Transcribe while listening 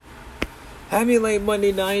Happy late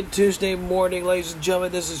Monday night, Tuesday morning, ladies and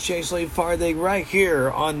gentlemen. This is Chase Lee Farthing right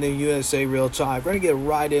here on the USA Real Talk. We're going to get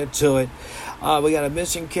right into it. We got a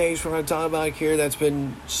missing case we're going to talk about here that's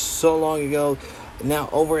been so long ago, now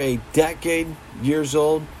over a decade, years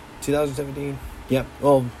old, 2017. Yep,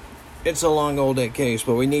 well, it's a long old case,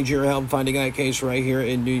 but we need your help finding that case right here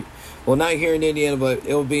in not here in Indiana, but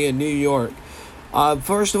it'll be in New York.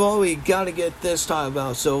 First of all, we got to get this talked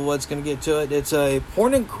about. So what's going to get to it? It's a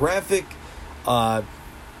pornographic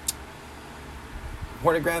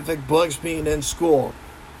books being in school.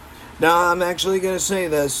 Now, I'm actually going to say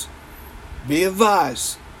this. Be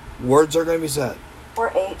advised. Words are going to be said.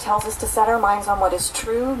 4:8 tells us to set our minds on what is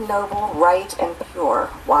true, noble, right, and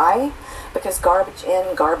pure. Why? Because garbage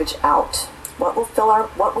in, garbage out. What we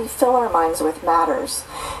fill our minds with matters.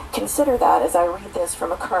 Consider that as I read this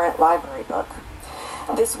from a current library book.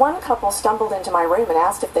 This one couple stumbled into my room and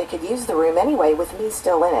asked if they could use the room anyway with me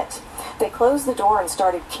still in it. They closed the door and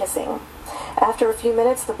started kissing. After a few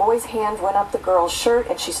minutes, the boy's hand went up the girl's shirt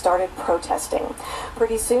and she started protesting.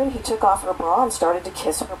 Pretty soon, he took off her bra and started to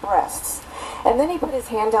kiss her breasts. And then he put his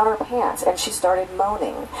hand down her pants and she started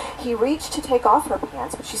moaning. He reached to take off her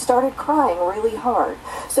pants, but she started crying really hard.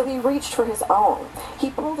 So he reached for his own. He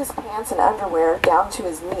pulled his pants and underwear down to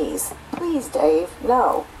his knees. Please, Dave,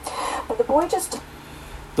 no. But the boy just...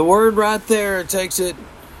 The word right there takes it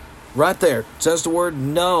right there. It says the word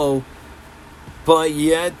no. But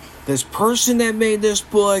yet, this person that made this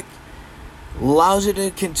book allows it to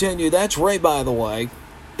continue. That's rape, by the way.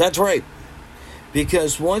 That's rape.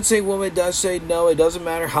 Because once a woman does say no, it doesn't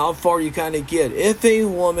matter how far you kind of get. If a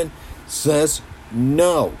woman says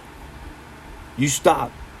no, you stop.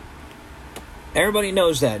 Everybody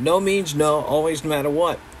knows that. No means no, always, no matter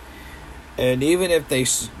what. And even if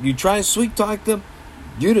you try to sweet talk them,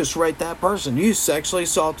 you just rape that person. You sexually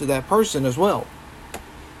assaulted that person as well.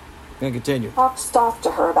 Gonna continue. Talked off to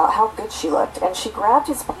her about how good she looked, and she grabbed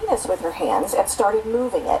his penis with her hands and started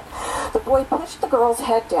moving it. The boy pushed the girl's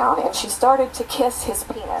head down, and she started to kiss his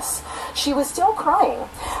penis. She was still crying.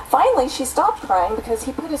 Finally, she stopped crying because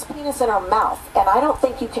he put his penis in her mouth, and I don't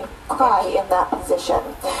think you can cry in that position.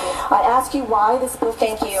 I ask you why this book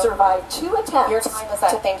survived 2 attempts. Your time was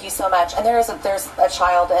up. Thank you so much. And there's a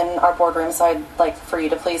child in our boardroom, so I'd like for you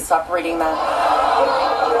to please stop reading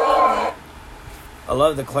that. I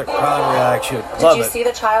love the crowd reaction. Did you see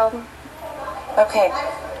the child? Okay.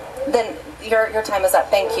 Then your time is up.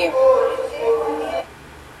 Thank you.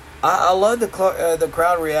 I love the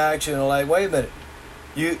crowd reaction. Like, wait a minute.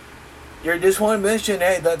 You just want to mention,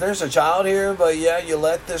 hey, that there's a child here, but yeah, you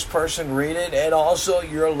let this person read it, and also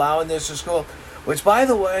you're allowing this in school. Which, by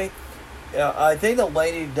the way, I think the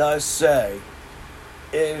lady does say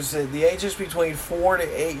is that the age is between 4 to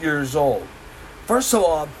 8 years old. First of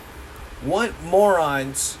all, what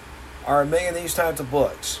morons are making these types of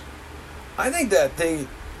books? I think that they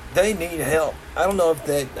need help. I don't know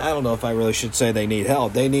if I really should say they need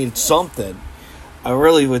help. They need something. I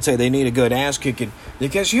really would say they need a good ass kicking,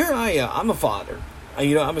 because here I'm a father.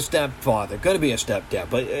 I'm a stepfather. Going to be a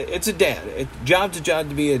stepdad, but it's a dad. It's job to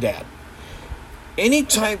be a dad. Any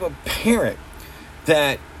type of parent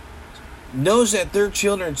that knows that their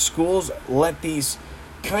children's schools let these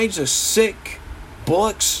kinds of sick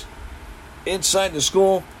books inside the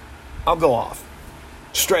school, I'll go off.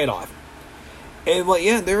 Straight off. And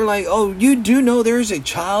they're like, oh, you do know there's a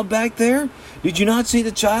child back there? Did you not see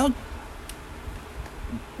the child?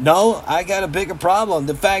 No, I got a bigger problem.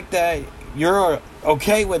 The fact that you're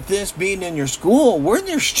okay with this being in your school,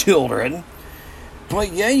 there's children.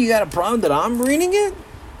 But yeah, you got a problem that I'm reading it?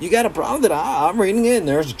 You got a problem that I'm reading it and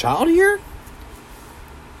there's a child here?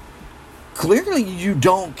 Clearly, you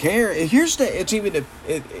don't care. Anything,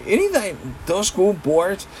 those school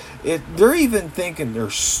boards, they're even thinking they're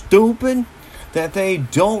stupid, that they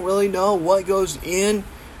don't really know what goes in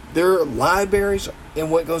their libraries and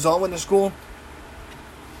what goes on with the school.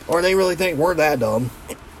 Or they really think we're that dumb.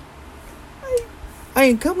 I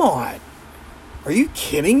mean, come on. Are you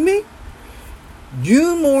kidding me?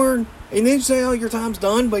 And they say, oh, your time's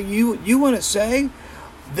done, but you want to say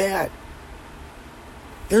that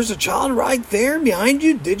there's a child right there behind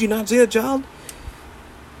you? Did you not see a child?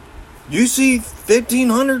 You see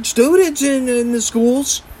 1,500 students in the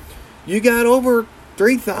schools. You got over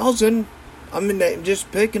 3,000. Just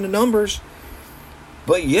picking the numbers.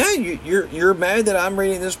 But yeah, you're mad that I'm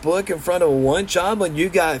reading this book in front of one child, but you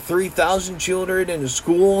got 3,000 children in the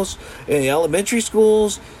schools, in the elementary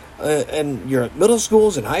schools, and your middle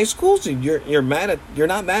schools and high schools, and you're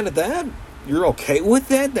not mad at that? You're okay with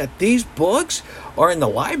that these books are in the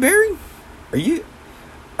library? Are you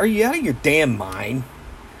out of your damn mind?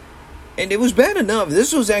 And it was bad enough.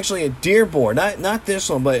 This was actually a Dearborn, not this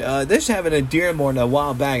one, but this happened in Dearborn a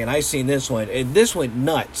while back, and I seen this one, and this went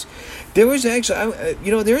nuts. There was actually,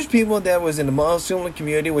 there's people that was in the Muslim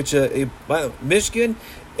community, which Michigan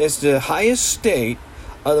is the highest state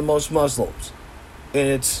of the most Muslims,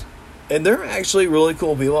 and they're actually really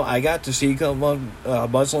cool people. I got to see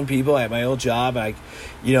Muslim people at my old job.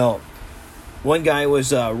 One guy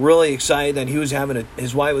was really excited that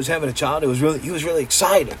his wife was having a child. He was really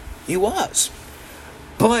excited. He was.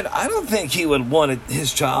 But I don't think he would want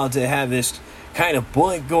his child to have this kind of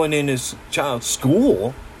book going in his child's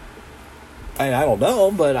school. I don't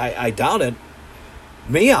know, but I doubt it.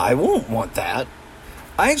 Me, I won't want that.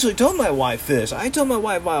 I actually told my wife this. I told my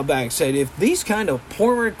wife a while back, said, if these kind of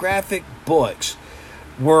pornographic books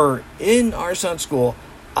were in our son's school,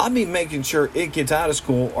 I'll be making sure it gets out of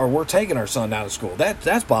school, or we're taking our son out of school.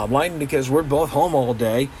 That's bottom line, because we're both home all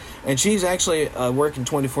day, and she's actually working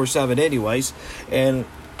 24/7 anyways, and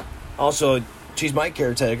also she's my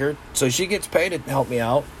caretaker, so she gets paid to help me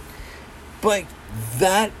out. But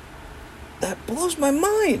that blows my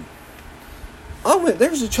mind. Oh,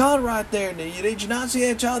 there's a child right there. Did you not see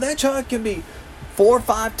that child? That child can be 4,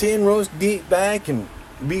 5, 10 rows deep back and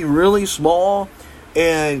be really small.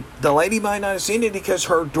 And the lady might not have seen it because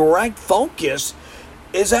her direct focus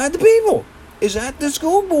is at the people, is at the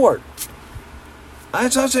school board. I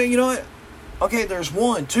say, you know what? Okay, there's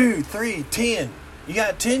 1, 2, 3, 10. You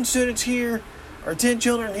got 10 students here, or 10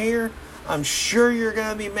 children here. I'm sure you're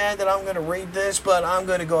going to be mad that I'm going to read this, but I'm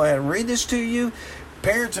going to go ahead and read this to you.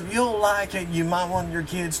 Parents, if you don't like it, you might want your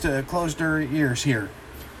kids to close their ears here.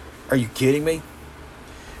 Are you kidding me?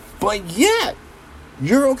 But yet,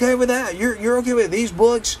 you're okay with that? You're okay with these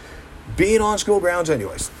books being on school grounds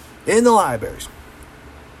anyways, in the libraries,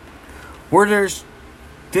 where there's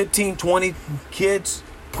 15, 20 kids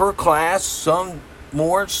per class, some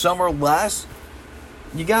more, some are less.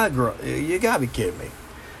 You gotta be kidding me.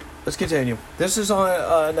 Let's continue. This is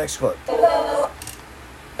on next clip.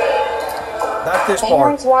 Not this part.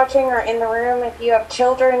 Parents watching or in the room, if you have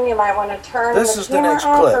children, you might want to turn the camera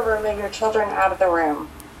off or remove your children out of the room.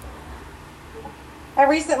 I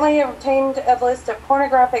recently obtained a list of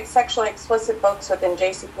pornographic, sexually explicit books within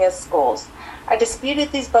JCPS schools. I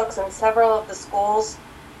disputed these books in several of the schools,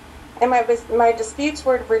 and my disputes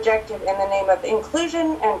were rejected in the name of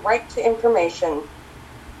inclusion and right to information.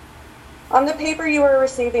 On the paper you are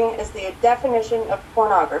receiving is the definition of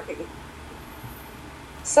pornography.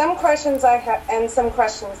 Some questions I have, and some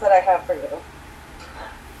questions that I have for you.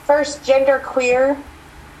 First, genderqueer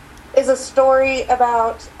is a story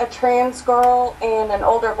about a trans girl and an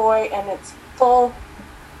older boy, and it's full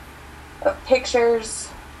of pictures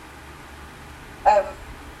of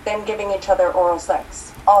them giving each other oral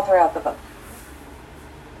sex all throughout the book.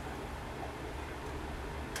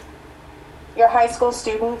 Your high school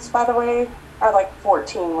students, by the way, are like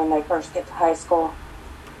 14 when they first get to high school.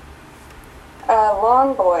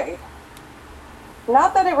 Long boy.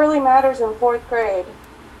 Not that it really matters in 4th grade.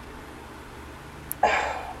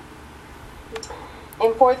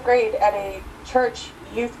 In 4th grade, at a church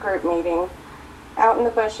youth group meeting, out in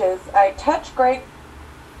the bushes, I touched Greg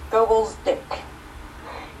Goebel's dick,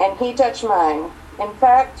 and he touched mine. In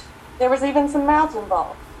fact, there was even some mouths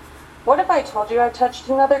involved. What if I told you I touched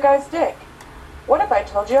another guy's dick? What if I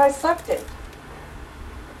told you I sucked it?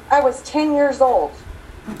 I was 10 years old.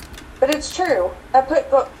 But it's true. I put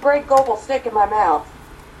Greg Goebel's dick in my mouth.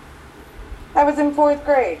 I was in 4th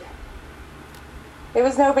grade. It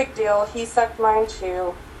was no big deal. He sucked mine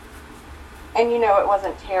too. And you know it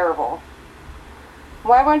wasn't terrible.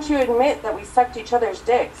 Why won't you admit that we sucked each other's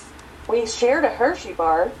dicks? We shared a Hershey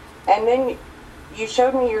bar, and then you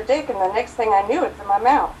showed me your dick, and the next thing I knew, it's in my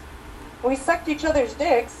mouth. We sucked each other's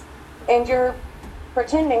dicks, and you're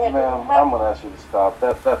pretending it. Ma'am, I'm going to ask you to stop.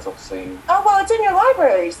 That's obscene. Oh, well, it's in your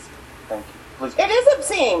libraries. Thank you. Please. It is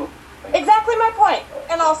obscene. Exactly my point.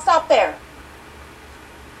 And I'll stop there.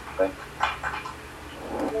 Thank you.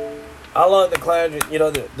 I love the clap,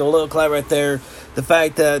 the little clap right there. The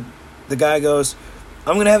fact that the guy goes,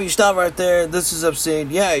 I'm going to have you stop right there. This is obscene.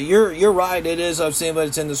 Yeah, you're right. It is obscene, but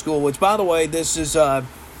it's in the school. Which, by the way, this is,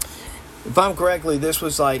 if I'm correctly, this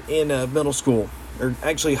was like in middle school. Or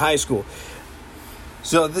actually high school.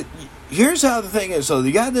 So here's how the thing is. So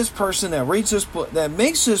you got this person that reads this book, that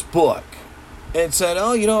makes this book, and said,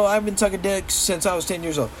 oh, I've been sucking dick since I was 10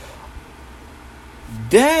 years old.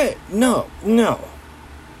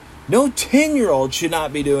 No 10-year-old should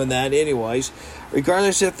not be doing that anyways,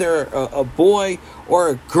 regardless if they're a boy or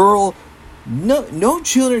a girl. No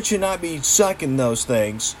children should not be sucking those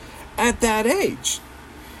things at that age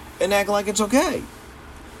and act like it's okay.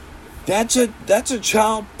 That's a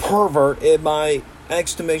child pervert in my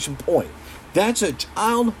exclamation point. That's a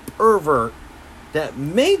child pervert that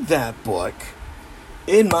made that book,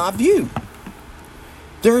 in my view.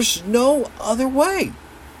 There's no other way.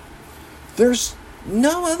 There's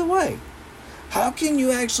no other way. How can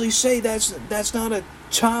you actually say that's not a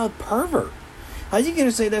child pervert? How are you going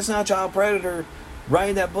to say that's not a child predator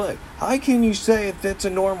writing that book? How can you say if it's a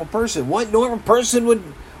normal person? What normal person would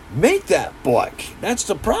make that book? That's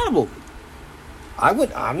the problem.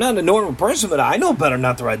 I'm not a normal person, but I know better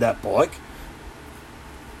not to write that book.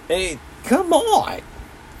 Hey, come on.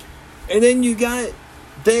 And then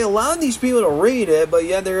they allow these people to read it, but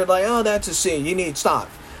yet they're like, oh, that's a sin. You need to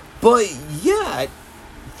stop. But yet,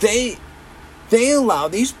 they allow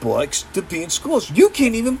these books to be in schools. You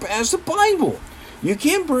can't even pass the Bible. You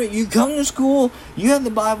come to school, you have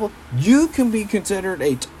the Bible, you can be considered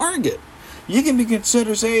a target. You can be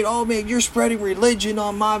considered saying, oh man, you're spreading religion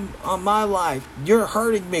on my life. You're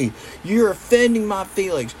hurting me. You're offending my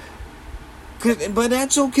feelings. But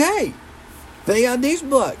that's okay. They got these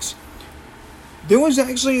books. There was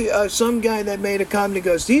actually some guy that made a comment that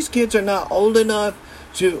goes, these kids are not old enough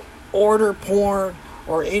to order porn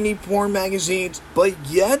or any porn magazines, but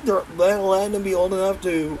yet they're letting them be old enough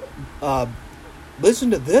to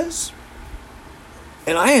listen to this.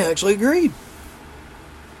 And I actually agreed.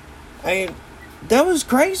 That was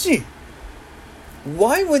crazy.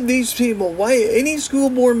 Why would these people, why any school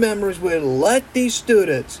board members would let these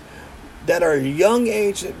students that are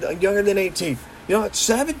younger than 18, at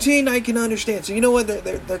 17 I can understand. So you know what,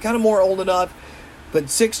 they're kind of more old enough, but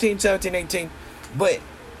 16, 17, 18, but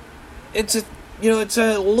it's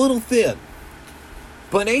a little thin.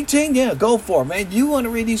 But 18, yeah, go for it, man. You want to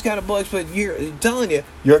read these kind of books, but I'm telling you,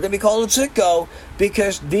 you're going to be called a sicko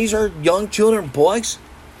because these are young children books.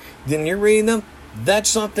 Then you're reading them. That's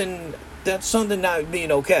something not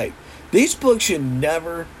being okay. These books should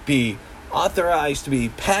never be authorized to be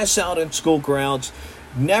passed out in school grounds.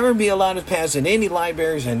 Never be allowed to pass in any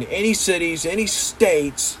libraries in any cities, any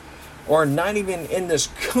states, or not even in this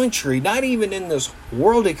country, not even in this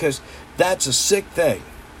world, because that's a sick thing.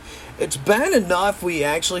 It's bad enough we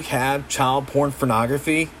actually have child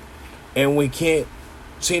pornography, and we can't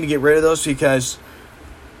seem to get rid of those because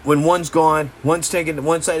when one's gone, one side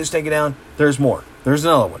is taken down, there's more. There's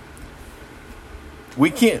another one. We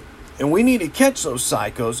can't. And we need to catch those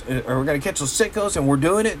psychos, or we're going to catch those sickos, and we're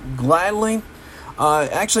doing it gladly.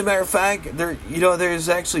 Actually, matter of fact, there's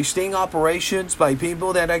actually sting operations by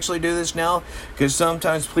people that actually do this now, because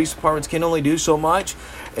sometimes police departments can only do so much.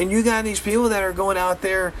 And you got these people that are going out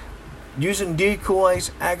there using decoys,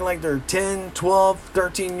 acting like they're 10, 12,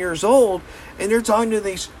 13 years old, and they're talking to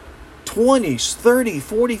these 20s, 30,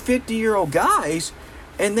 40, 50-year-old guys,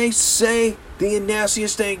 and they say the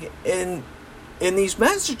nastiest thing in these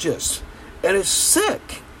messages. And it's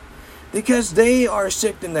sick. Because they are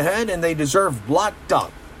sick in the head and they deserve locked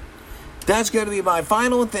up. That's going to be my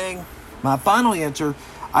final thing, my final answer.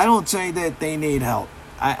 I don't say that they need help.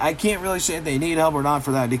 I can't really say if they need help or not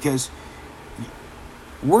for that, because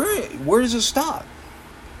where does it stop?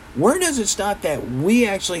 Where does it stop that we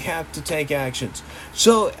actually have to take actions?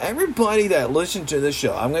 So everybody that listens to this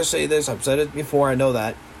show, I'm going to say this, I've said it before, I know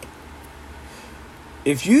that.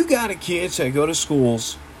 If you got a kids that go to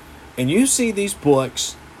schools and you see these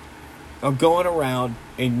books of going around,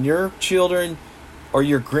 and your children or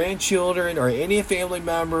your grandchildren or any family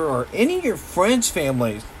member or any of your friends'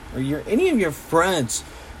 families or any of your friends'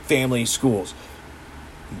 family schools,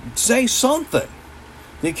 say something,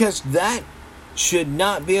 because that should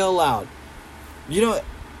not be allowed.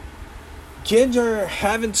 Kids are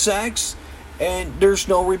having sex and there's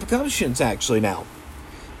no repercussions actually now,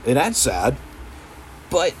 and that's sad.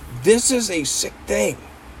 But this is a sick thing.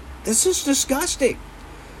 This is disgusting.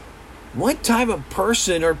 What type of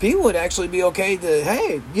person or people would actually be okay to,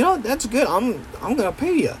 hey, that's good. I'm going to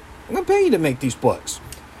pay you. I'm going to pay you to make these books.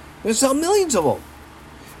 I'm going to sell millions of them.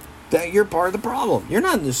 That you're part of the problem. You're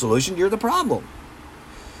not the solution. You're the problem.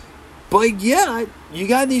 But yeah, you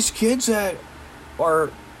got these kids that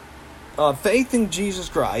are faith in Jesus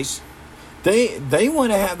Christ. They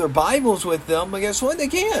want to have their Bibles with them, but guess what? They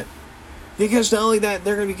can't. Because not only that,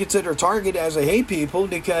 they're going to be considered a target as they hate people,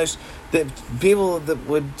 because the people that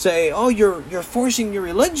would say, oh, you're forcing your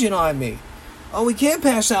religion on me. Oh, we can't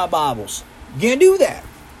pass out Bibles. You can't do that.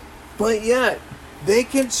 But yet, they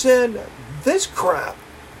can send this crap,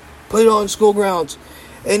 put it on school grounds,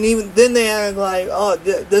 and even then they act like, oh,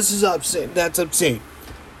 this is obscene. That's obscene.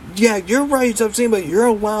 Yeah, you're right, it's obscene, but you're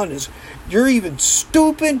allowing this. You're even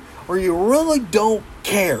stupid, or you really don't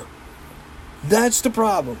care. That's the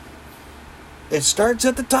problem. It starts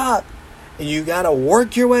at the top, And you got to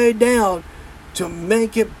work your way down to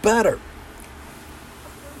make it better.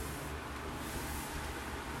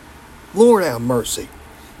 Lord have mercy.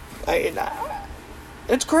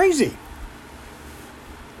 It's crazy.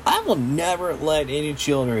 I will never let any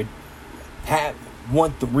children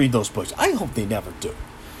want to read those books. I hope they never do.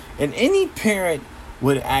 And any parent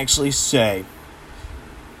would actually say,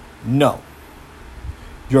 no,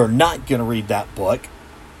 you're not going to read that book.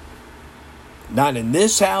 Not in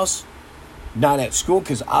this house, not at school,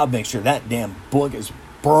 because I'll make sure that damn book is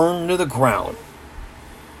burned to the ground.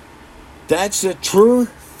 That's the true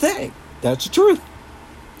thing. That's the truth.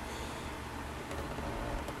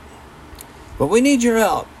 But we need your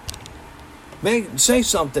help. Say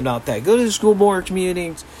something about that. Go to the school board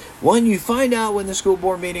meetings. When you find out when the school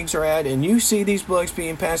board meetings are at and you see these books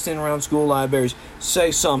being passed in around school libraries,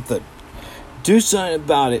 say something. Do something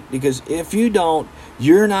about it, because if you don't,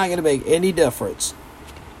 you're not going to make any difference.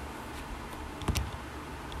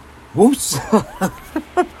 Whoops.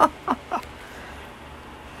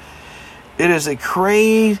 It is a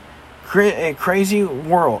crazy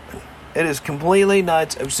world. It is completely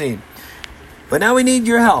nuts, obscene. But now we need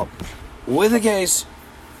your help with a case.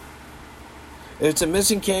 It's a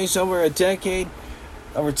missing case over a decade,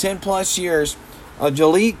 over 10 plus years. A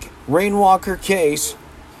Jalik Rainwalker case.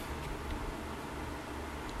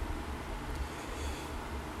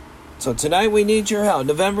 So tonight we need your help.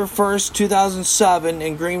 November 1st, 2007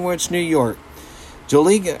 in Greenwich, New York.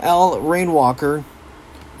 Jalik L. Rainwalker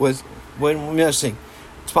went missing.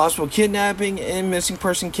 It's possible kidnapping and missing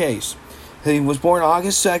person case. He was born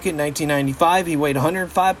August 2nd, 1995. He weighed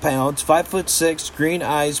 105 pounds, 5'6", green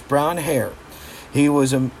eyes, brown hair.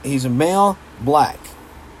 He's a male, black.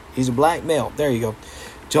 He's a black male. There you go.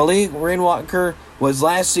 Jalik Rainwalker was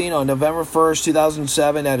last seen on November 1st,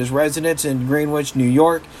 2007 at his residence in Greenwich, New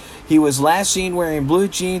York. He was last seen wearing blue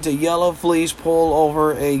jeans, a yellow fleece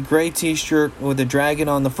pullover, a gray t-shirt with a dragon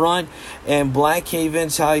on the front, and black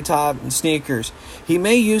Havens high-top sneakers. He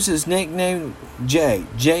may use his nickname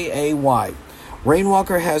J-A-Y.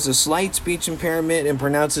 Rainwalker has a slight speech impairment and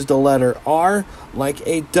pronounces the letter R like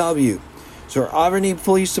a W. So our Albany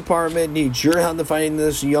Police Department needs your help in finding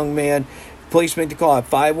this young man. Please make the call at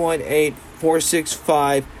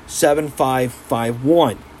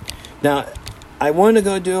 518-465-7551. Now, I want to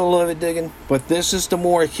go do a little bit digging, but this is the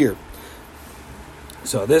more here.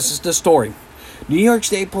 So this is the story. New York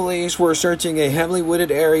State Police were searching a heavily wooded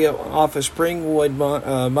area off of Springwood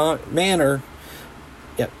Manor.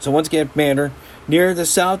 So once again, Manor, near the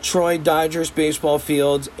South Troy Dodgers baseball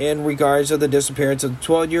fields in regards of the disappearance of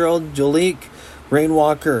 12-year-old Jalik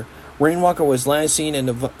Rainwalker. Rainwalker was last seen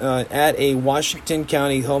at a Washington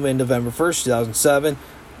County home in November 1st, 2007,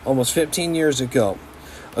 almost 15 years ago.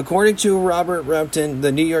 According to Robert Repton, the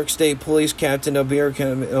New York State Police Captain of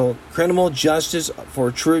Bureau Criminal Justice for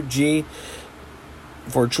Troops G,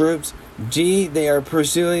 they are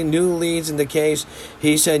pursuing new leads in the case.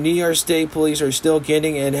 He said New York State Police are still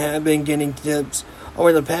getting and have been getting tips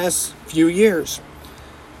over the past few years.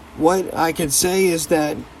 What I can say is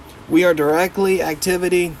that we are directly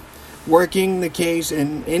working the case,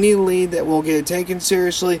 and any lead that will get taken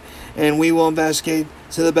seriously, and we will investigate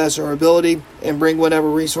to the best of our ability and bring whatever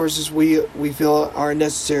resources we feel are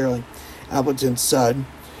necessary, Appleton said.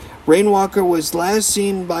 Rainwalker was last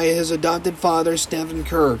seen by his adopted father, Stephen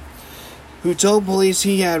Kerr, who told police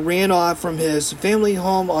he had ran off from his family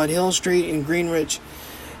home on Hill Street in Greenwich.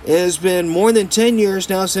 It has been more than 10 years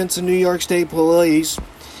now since the New York State Police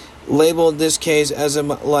labeled this case as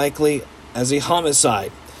a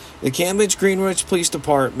homicide. The Cambridge Greenwich Police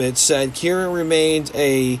Department said Kieran remains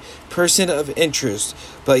a person of interest,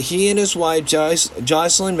 but he and his wife,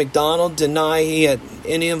 Jocelyn McDonald, deny he had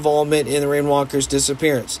any involvement in the Rainwalker's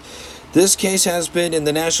disappearance. This case has been in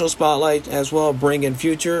the national spotlight as well, bringing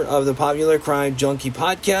future of the popular Crime Junkie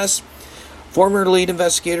podcast. Former lead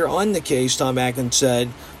investigator on the case, Tom Atkins, said,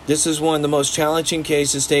 "This is one of the most challenging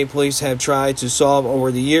cases state police have tried to solve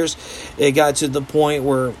over the years. It got to the point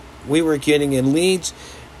where we were getting in leads,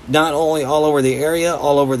 not only all over the area,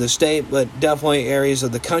 all over the state, but definitely areas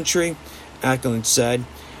of the country," Ackland said.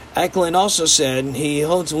 Ackland also said he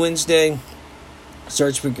holds Wednesdays.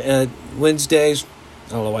 I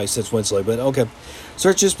don't know why he says Wednesday, but okay.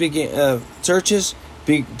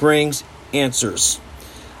 Brings answers.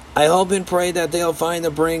 I hope and pray that they'll find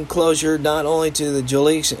to bring closure not only to the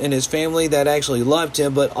Jalik and his family that actually loved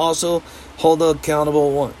him, but also hold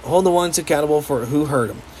the ones accountable for who hurt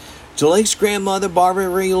him. Jalik's grandmother, Barbara,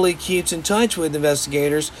 regularly keeps in touch with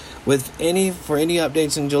investigators for any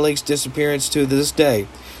updates on Jalik's disappearance to this day.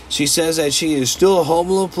 She says that she is still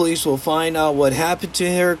hopeful police will find out what happened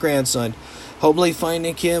to her grandson. Hopefully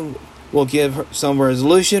finding him will give some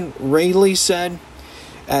resolution. Rayleigh said,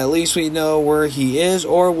 at least we know where he is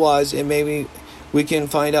or was, and maybe we can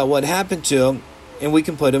find out what happened to him, and we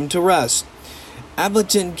can put him to rest.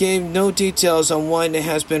 Appleton gave no details on what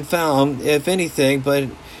has been found, if anything, but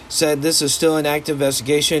said this is still an active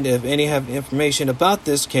investigation. If any have information about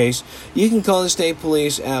this case, you can call the state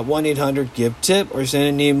police at 1-800-GIVE-TIP or send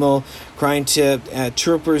an email crying-tip at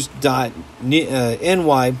troopers.ny,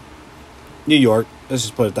 New York. Let's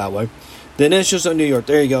just put it that way. The initials of New York.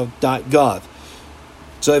 There you go. .gov.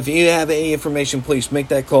 So if you have any information, please make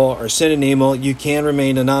that call or send an email. You can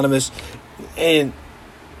remain anonymous. And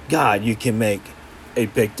God, you can make a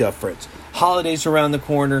big difference. Holidays around the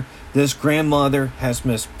corner. This grandmother has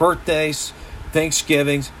missed birthdays,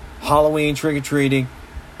 Thanksgivings, Halloween, trick-or-treating,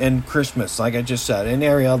 and Christmas, like I just said, and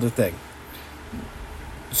every other thing.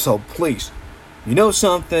 So please, you know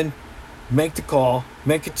something, make the call,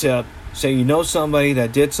 make a tip, say you know somebody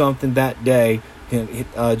that did something that day, and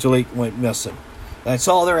Jalek went missing. That's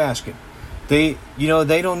all they're asking. They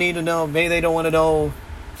don't need to know. Maybe they don't want to know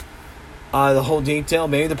the whole detail.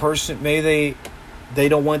 Maybe they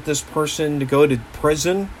don't want this person to go to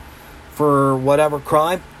prison for whatever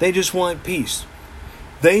crime. They just want peace.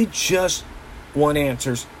 They just want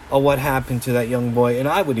answers of what happened to that young boy, and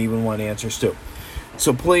I would even want answers too.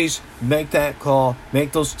 So please make that call,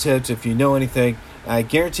 make those tips if you know anything. I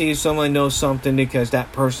guarantee you someone knows something because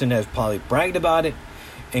that person has probably bragged about it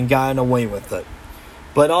and gotten away with it.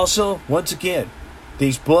 But also, once again,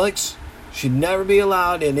 these books should never be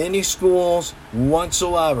allowed in any schools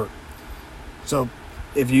whatsoever. So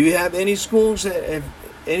if you have any schools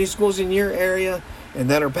in your area and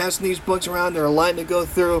that are passing these books around, they're letting it go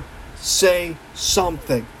through, say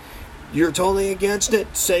something. You're totally against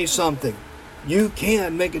it, say something. You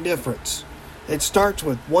can make a difference. It starts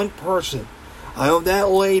with one person. I hope that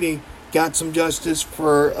lady got some justice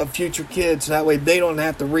for future kids. That way they don't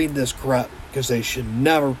have to read this crap, because they should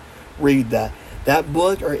never read that. That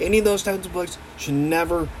book or any of those types of books should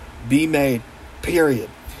never be made, period.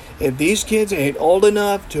 If these kids ain't old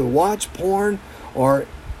enough to watch porn or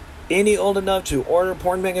any old enough to order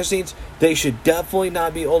porn magazines, they should definitely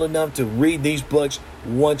not be old enough to read these books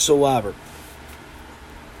whatsoever.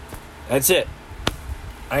 That's it.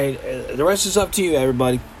 The rest is up to you,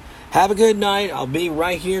 everybody. Have a good night. I'll be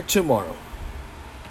right here tomorrow.